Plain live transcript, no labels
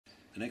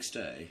next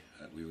day,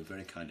 we were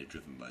very kindly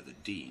driven by the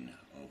Dean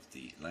of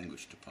the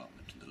Language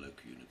Department in the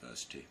local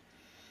university,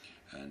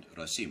 and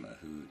Rasima,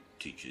 who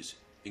teaches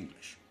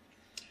English.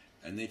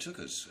 And they took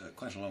us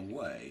quite a long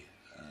way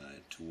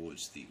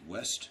towards the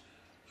west,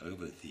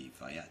 over the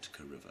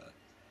Vyatka River,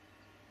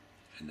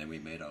 and then we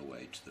made our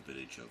way to the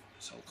village of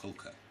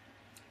Sokolka,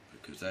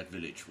 because that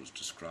village was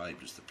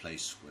described as the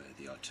place where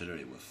the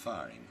artillery were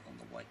firing on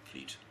the White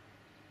Fleet,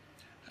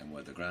 and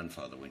where the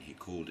grandfather, when he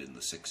called in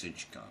the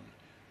 6-inch gun,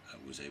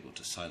 was able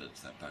to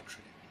silence that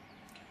battery.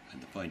 And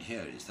the point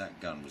here is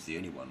that gun was the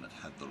only one that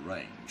had the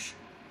range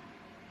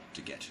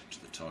to get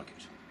to the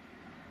target.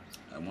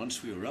 And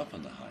once we were up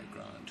on the high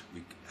ground,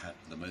 we had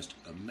the most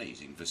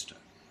amazing vista.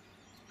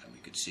 And we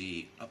could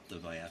see up the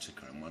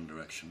Vyatka in one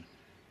direction,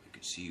 we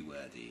could see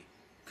where the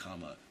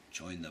Kama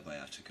joined the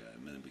Vyatka,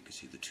 and then we could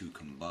see the two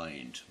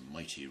combined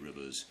mighty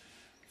rivers,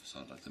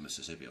 sound like the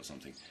Mississippi or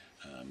something,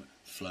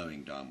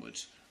 flowing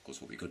downwards. Of course,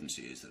 what we couldn't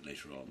see is that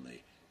later on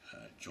they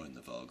joined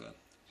the Volga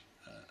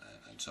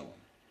and so on.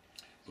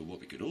 But what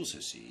we could also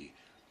see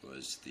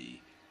was the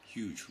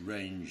huge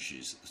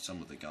ranges that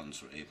some of the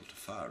guns were able to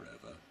fire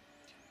over,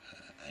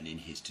 and in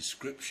his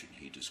description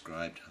he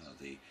described how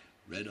the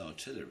Red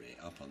artillery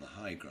up on the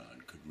high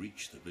ground could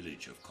reach the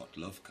village of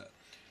Kotlovka,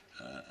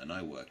 and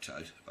I worked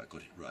out, if I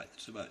got it right,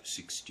 that's about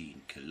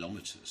 16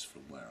 kilometers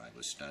from where I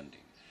was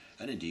standing.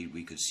 And indeed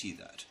we could see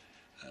that,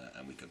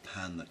 and we could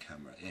pan the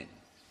camera in.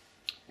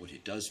 What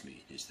it does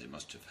mean is they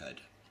must have had,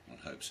 one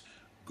hopes,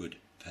 good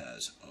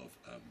pairs of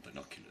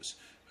binoculars,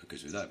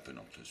 because without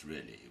binoculars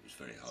really it was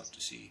very hard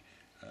to see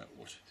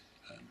what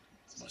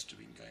must have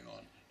been going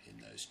on in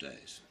those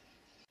days.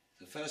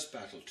 The first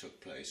battle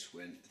took place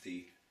when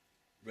the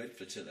Red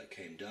Flotilla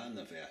came down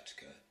the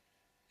Vyatka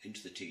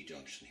into the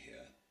T-junction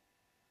here,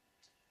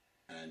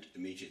 and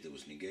immediately there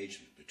was an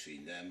engagement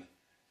between them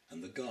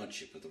and the guard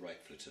ship of the right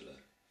flotilla,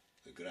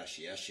 the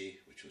Grashiashi,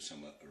 which was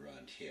somewhere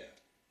around here.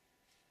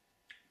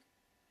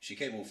 She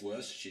came off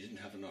worse. She didn't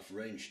have enough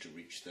range to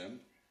reach them.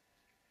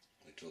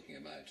 We're talking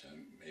about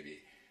maybe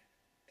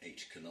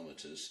 8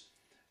 kilometers.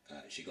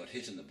 She got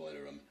hit in the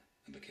boiler room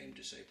and became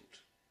disabled.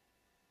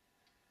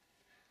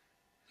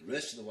 The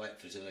rest of the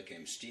White Flotilla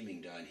came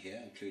steaming down here,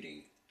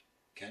 including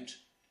Kent,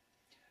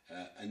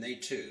 and they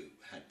too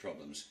had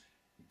problems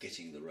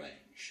getting the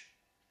range.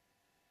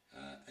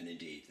 And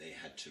indeed they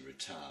had to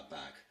retire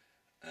back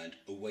and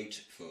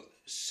await for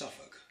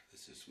Suffolk,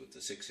 this is with the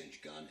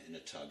 6-inch gun in a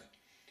tug,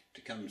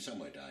 to come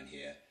somewhere down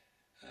here,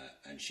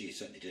 and she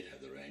certainly did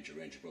have the range, a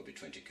range of probably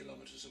 20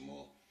 kilometers or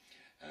more,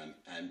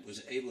 and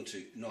was able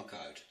to knock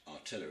out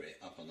artillery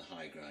up on the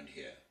high ground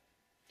here.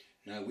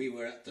 Now, we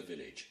were at the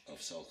village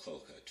of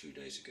Sokolka 2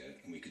 days ago,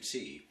 and we could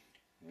see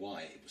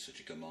why it was such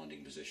a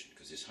commanding position,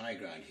 because this high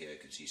ground here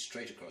could see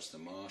straight across the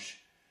marsh,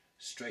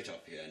 straight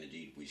up here, and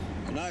indeed we...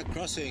 We're now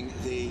crossing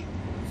the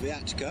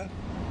Vyatka,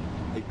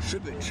 a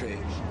tributary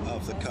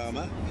of the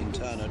Kama,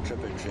 internal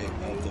tributary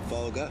of the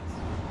Volga,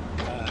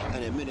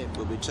 and in a minute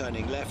we'll be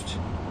turning left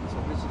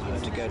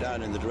to go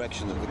down in the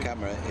direction that the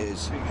camera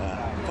is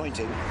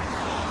pointing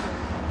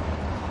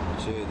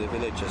to the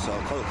village of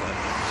Sokolka,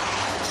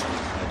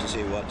 to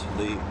see what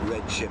the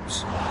red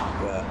ships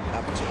were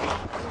up to.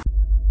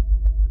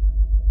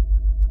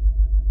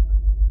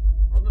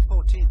 On the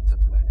 14th of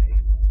May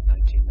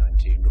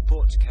 1919,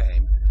 reports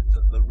came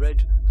that the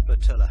Red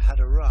Flotilla had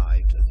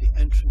arrived at the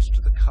entrance to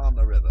the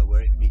Kama River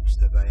where it meets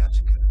the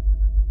Vyatka.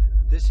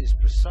 This is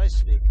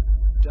precisely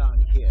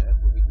down here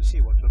where we can see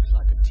what looks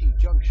like a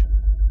T-junction.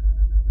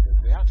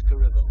 The Vyatka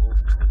River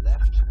off to the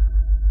left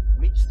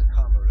meets the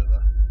Kama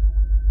River,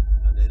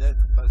 and they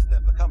both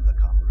then become the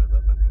Kama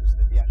River because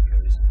the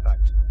Vyatka is in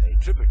fact a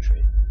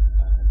tributary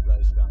and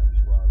flows down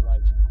to our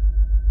right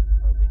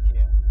over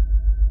here.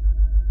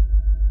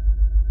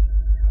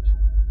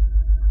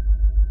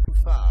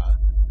 Fire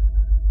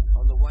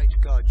on the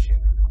white guard ship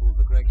called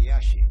the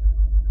Grashiashi.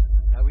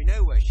 Now we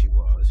know where she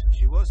was.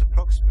 She was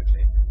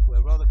approximately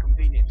where, rather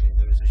conveniently,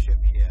 there is a ship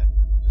here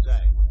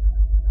today.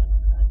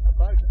 And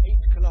about 8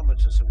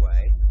 kilometers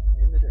away,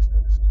 in the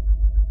distance,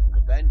 on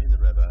the bend in the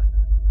river,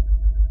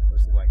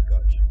 was the white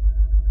guard ship.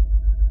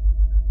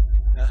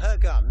 Now her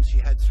guns, she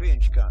had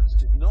 3-inch guns,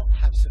 did not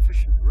have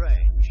sufficient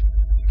range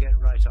to get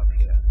right up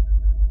here.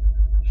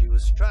 She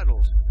was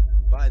straddled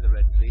by the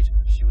Red Fleet,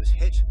 she was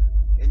hit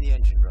in the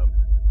engine room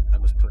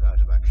and was put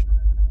out of action.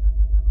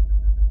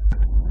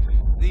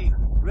 The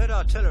Red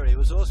artillery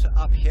was also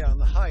up here on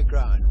the high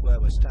ground where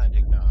we're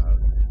standing now,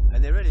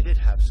 and they really did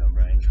have some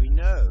range. We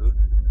know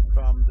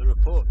from the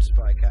reports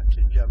by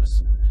Captain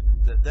Jameson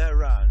that their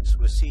rounds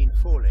were seen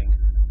falling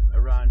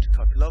around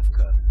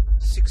Kotlovka,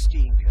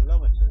 16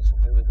 kilometers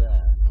over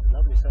there. A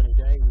lovely sunny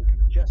day, we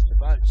could just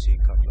about see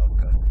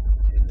Kotlovka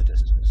in the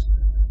distance.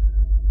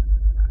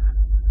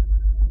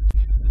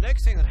 The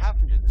next thing that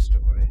happened in the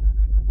story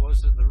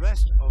was that the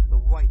rest of the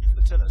White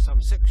Flotilla,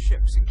 some 6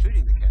 ships,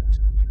 including the Kent,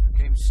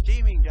 came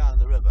steaming down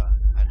the river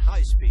at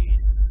high speed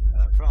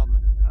from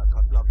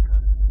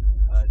Kotlovka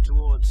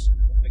towards,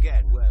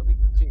 again, where we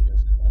can see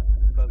this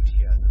boat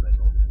here in the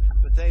middle.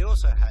 But they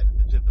also had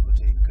the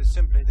difficulty because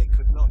simply they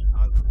could not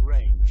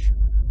outrange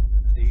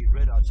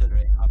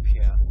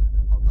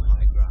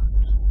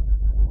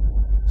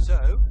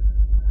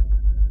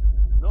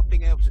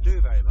to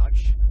do very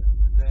much.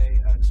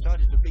 They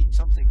started to beat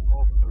something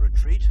of a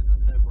retreat,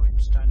 and no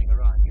point standing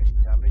around getting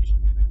damaged.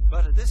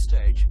 But at this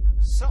stage,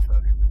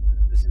 Suffolk,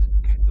 this is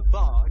the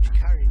barge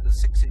carrying the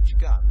 6-inch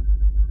gun,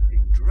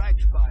 being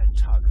dragged by a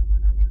tug,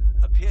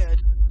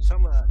 appeared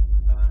somewhere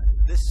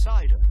this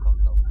side of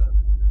Kotlovka,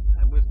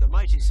 and with the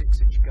mighty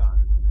 6-inch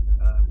gun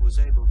was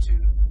able to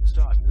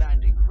start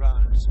landing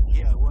rounds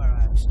here where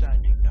I am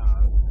standing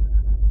now,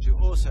 to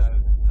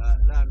also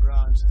land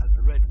rounds at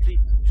the Red Fleet,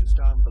 which is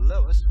down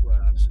below us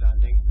where I'm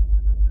standing,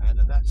 and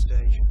at that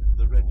stage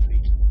the Red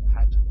Fleet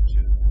had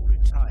to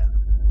retire.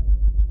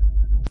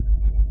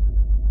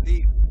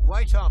 The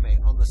White Army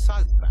on the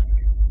south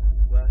bank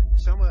were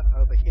somewhere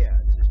over here.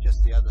 This is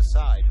just the other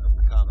side of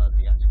the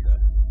Kama-Vyatka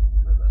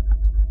river.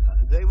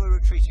 They were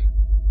retreating.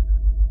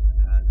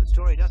 The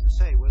story doesn't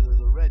say whether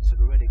the Reds had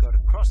already got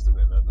across the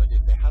river, but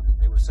if they hadn't,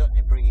 they were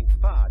certainly bringing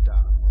fire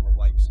down on the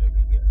Whites over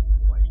here,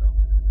 the White Army.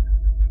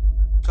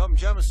 Tom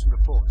Jameson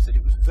reports that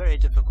it was very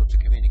difficult to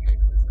communicate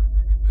with them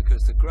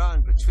because the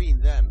ground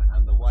between them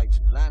and the White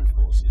land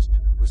forces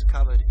was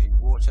covered in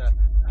water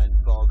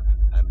and bog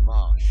and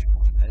marsh.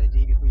 And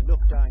indeed, if we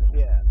look down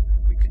here,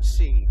 we can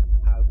see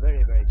how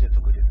very, very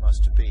difficult it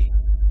must have been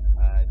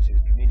to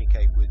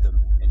communicate with them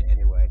in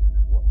any way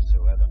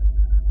whatsoever.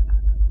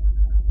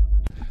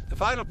 The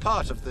final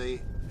part of the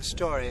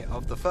story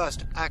of the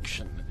first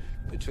action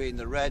between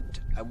the Red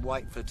and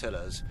White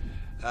flotillas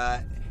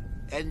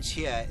ends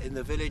here in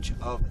the village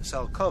of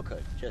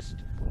Sokolka, just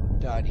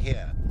down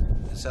here.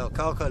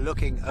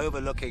 Sokolka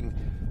overlooking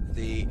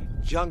the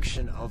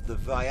junction of the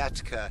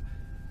Vyatka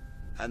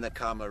and the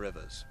Kama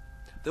rivers.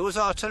 There was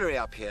artillery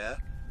up here,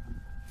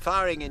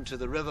 firing into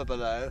the river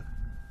below,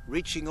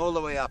 reaching all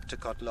the way up to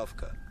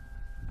Kotlovka.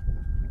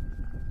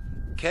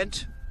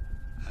 Kent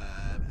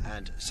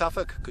and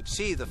Suffolk could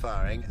see the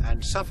firing,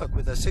 and Suffolk,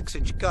 with a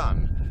 6-inch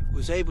gun,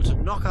 was able to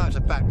knock out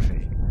a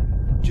battery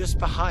just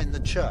behind the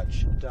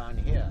church down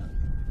here.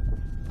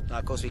 Now,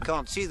 of course, we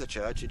can't see the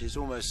church. It is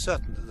almost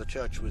certain that the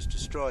church was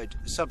destroyed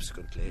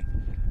subsequently,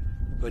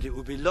 but it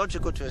would be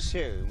logical to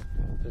assume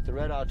that the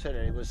Red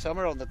artillery was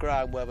somewhere on the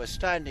ground where we're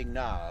standing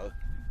now,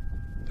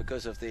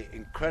 because of the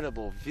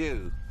incredible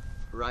view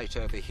right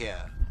over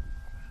here.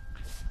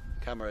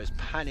 The camera is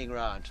panning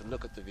round to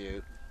look at the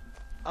view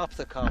up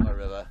the Kama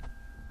River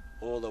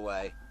all the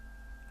way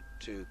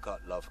to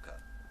Kotlovka.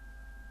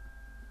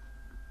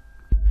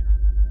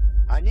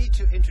 I need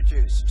to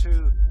introduce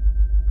two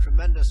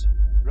tremendous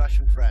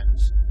Russian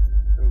friends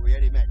who we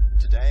only met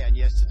today and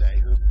yesterday,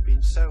 who have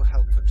been so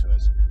helpful to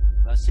us.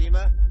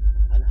 Rasima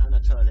and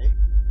Anatoly.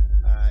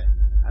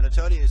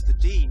 Anatoly is the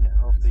Dean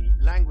of the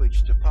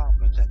Language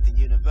Department at the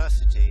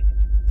university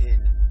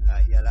in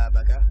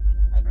Yelabaga,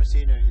 and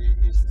Rasina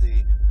is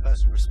the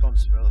person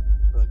responsible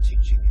for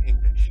teaching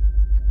English.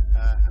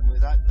 And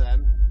without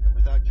them, and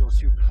without your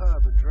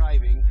superb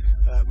driving,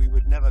 we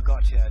would never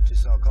got here to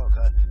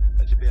Sokolka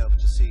to be able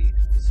to see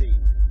the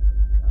scene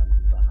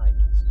behind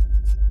us.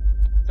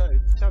 So,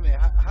 tell me,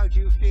 how do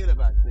you feel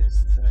about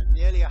this?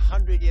 Nearly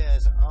 100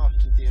 years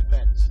after the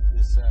event,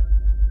 this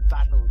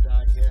battle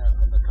down here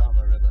on the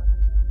Kama River.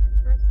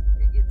 First,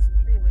 it's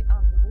really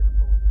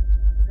unbelievable.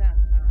 Then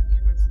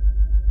it was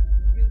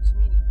new to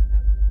me,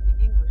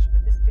 the English,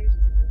 but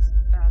especially this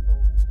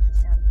battle,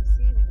 and the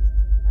scene is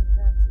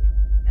fantastic,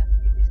 and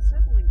it is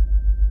certainly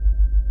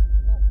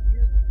not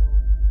beautiful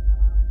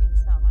in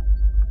summer.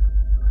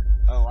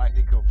 Oh, I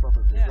think you're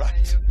probably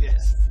right.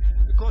 Yes.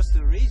 Of course,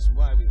 the reason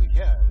why we were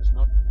here was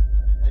not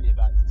only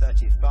about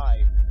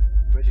 35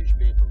 British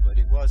people, but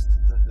it was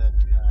that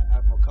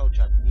Admiral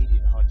Kolchak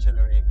needed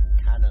artillery,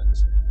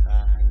 cannons,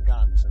 and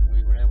guns, and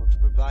we were able to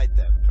provide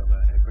them from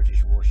a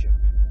British warship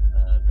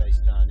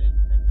based down in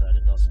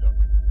Vladivostok.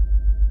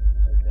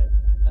 Okay.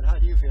 And how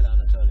do you feel,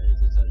 Anatoly?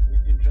 Is this an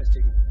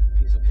interesting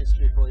piece of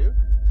history for you?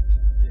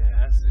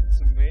 Yes,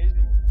 it's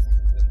amazing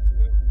that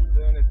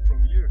we learn it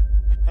from you.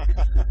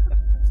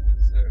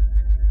 So,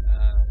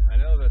 I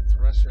know that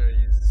Russia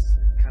is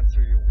a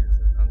country with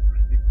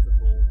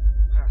unpredictable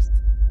past.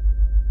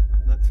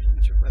 Not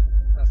future, but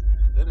past.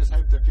 Let us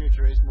hope the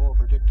future is more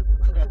predictable.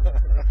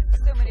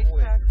 So many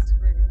facts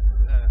for you.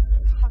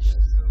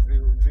 So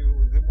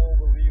the more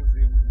we live,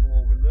 the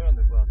more we learn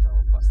about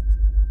our past.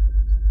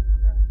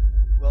 Yeah.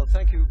 Well,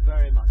 thank you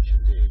very much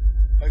indeed.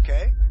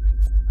 Okay.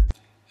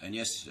 And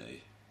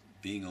yesterday,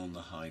 being on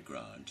the high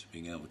ground,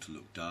 being able to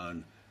look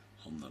down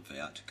on the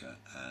Vyatka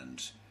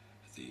and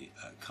the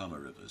Kama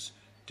rivers,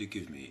 did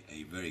give me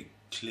a very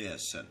clear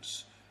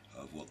sense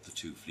of what the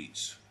two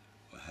fleets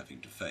were having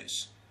to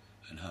face,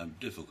 and how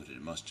difficult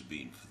it must have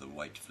been for the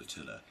White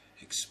flotilla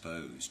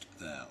exposed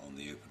there on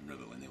the open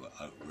river when they were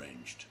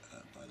outranged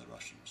by the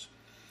Russians,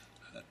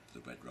 the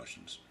Red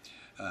Russians.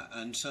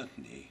 And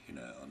certainly, you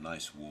know, a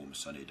nice warm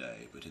sunny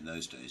day, but in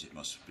those days it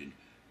must have been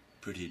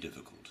pretty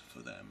difficult for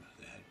them.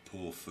 They had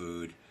poor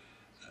food,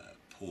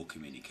 poor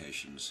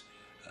communications.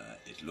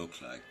 It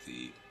looked like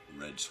the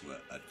Reds were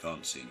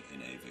advancing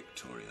in a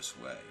victorious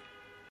way.